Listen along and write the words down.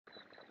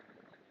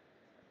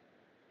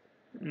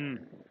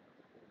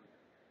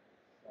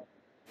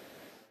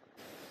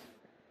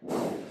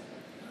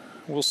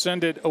We'll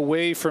send it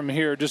away from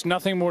here. Just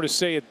nothing more to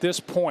say at this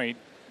point.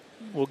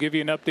 We'll give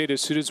you an update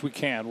as soon as we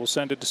can. We'll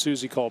send it to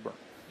Suzy Kolbe.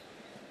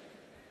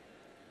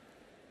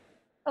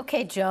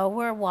 Okay, Joe,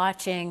 we're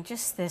watching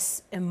just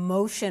this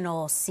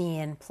emotional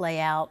scene play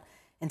out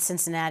in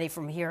Cincinnati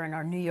from here in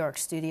our New York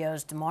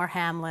studios. Damar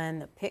Hamlin,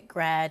 the Pitt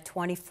grad,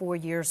 24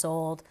 years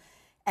old,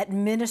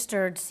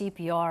 administered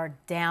CPR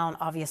down,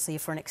 obviously,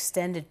 for an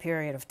extended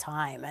period of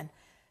time. And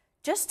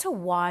just to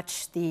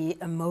watch the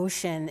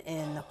emotion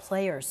in the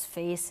players'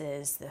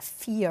 faces, the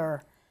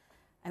fear,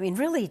 I mean,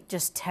 really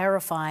just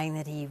terrifying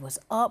that he was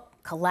up,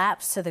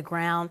 collapsed to the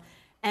ground.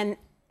 And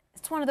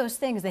it's one of those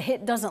things, the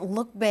hit doesn't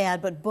look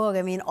bad, but Boog,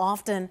 I mean,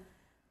 often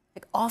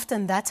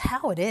that's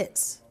how it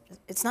is.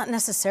 It's not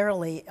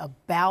necessarily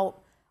about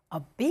a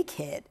big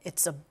hit,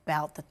 it's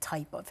about the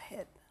type of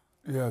hit.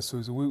 Yeah,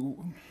 Suzy,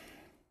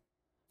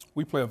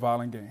 we play a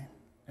violent game,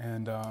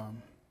 and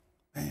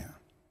man,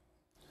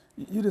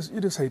 you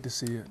just hate to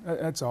see it.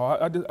 That's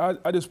all.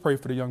 I just pray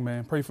for the young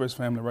man, pray for his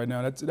family right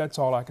now. That's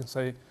all I can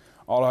say.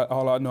 All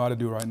I know how to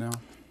do right now.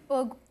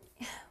 Well,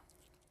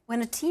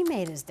 when a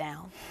teammate is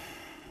down,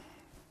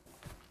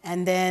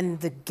 and then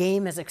the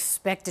game is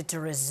expected to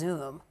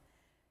resume,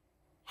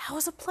 how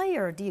as a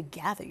player do you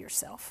gather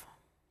yourself?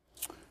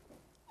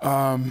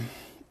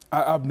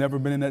 I've never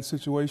been in that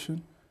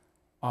situation.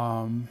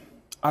 I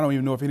don't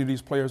even know if any of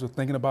these players are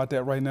thinking about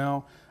that right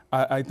now.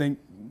 I think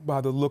by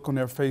the look on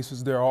their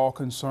faces, they're all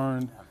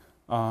concerned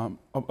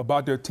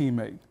about their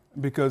teammate,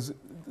 because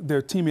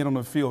their teammate on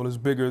the field is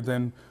bigger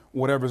than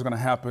whatever's going to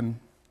happen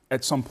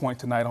at some point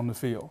tonight on the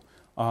field.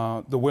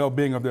 The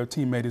well-being of their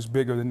teammate is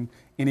bigger than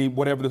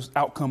whatever the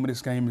outcome of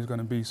this game is going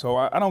to be. So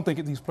I don't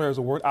think these players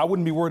are worried. I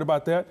wouldn't be worried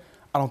about that.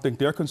 I don't think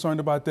they're concerned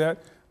about that.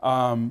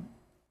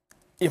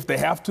 If they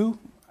have to,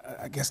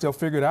 I guess they'll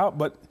figure it out.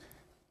 But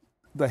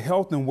the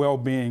health and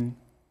well-being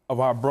of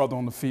our brother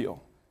on the field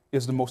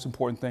is the most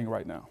important thing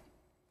right now.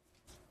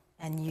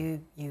 And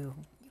you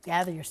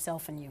gather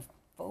yourself and you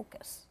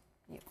focus.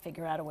 You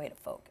figure out a way to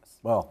focus.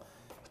 Well,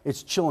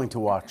 it's chilling to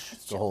watch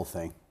the whole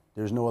thing.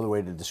 There's no other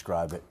way to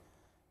describe it.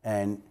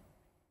 And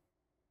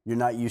you're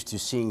not used to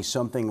seeing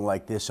something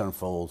like this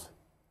unfold,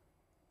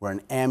 where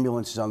an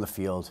ambulance is on the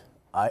field.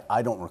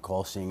 I don't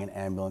recall seeing an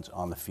ambulance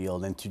on the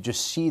field. And to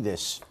just see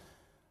this,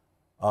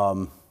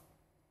 there's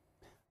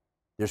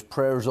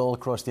prayers all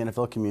across the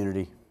NFL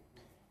community.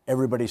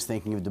 Everybody's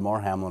thinking of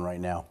Damar Hamlin right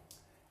now.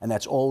 And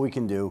that's all we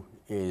can do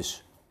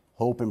is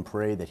hope and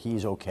pray that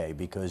he's okay,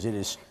 because it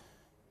is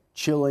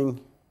chilling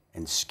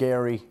and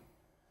scary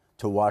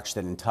to watch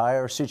that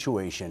entire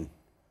situation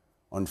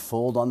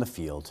unfold on the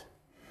field,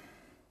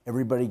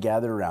 everybody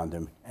gathered around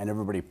him, and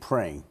everybody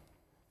praying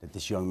that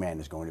this young man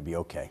is going to be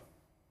okay.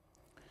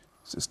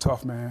 It's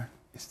tough, man.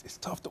 It's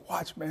tough to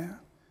watch, man.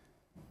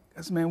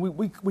 Because, man,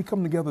 we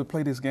come together to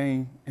play this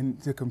game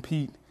and to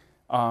compete.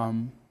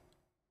 And,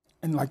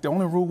 like, the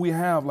only rule we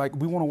have, like,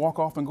 we want to walk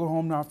off and go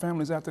home to our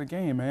families after the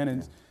game,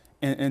 man.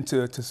 And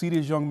to see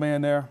this young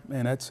man there,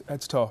 man,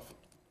 that's tough.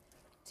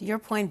 To your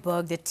point,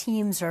 Boog, the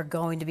teams are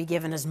going to be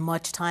given as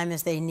much time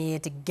as they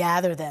need to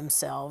gather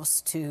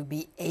themselves to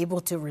be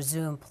able to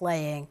resume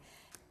playing.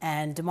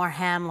 And Damar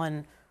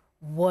Hamlin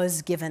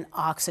was given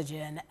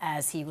oxygen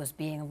as he was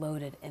being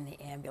loaded in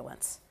the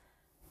ambulance.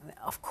 I mean,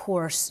 of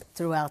course,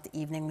 throughout the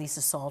evening,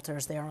 Lisa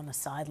Salters there on the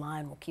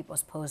sideline will keep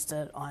us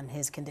posted on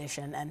his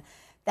condition. And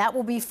that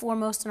will be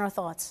foremost in our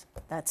thoughts.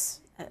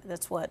 That's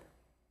what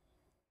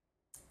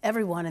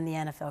everyone in the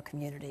NFL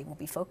community will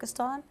be focused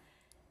on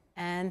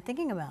and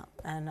thinking about.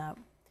 And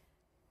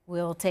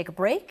we'll take a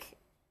break,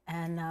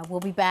 and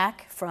we'll be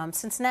back from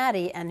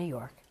Cincinnati and New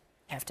York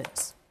after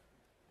this.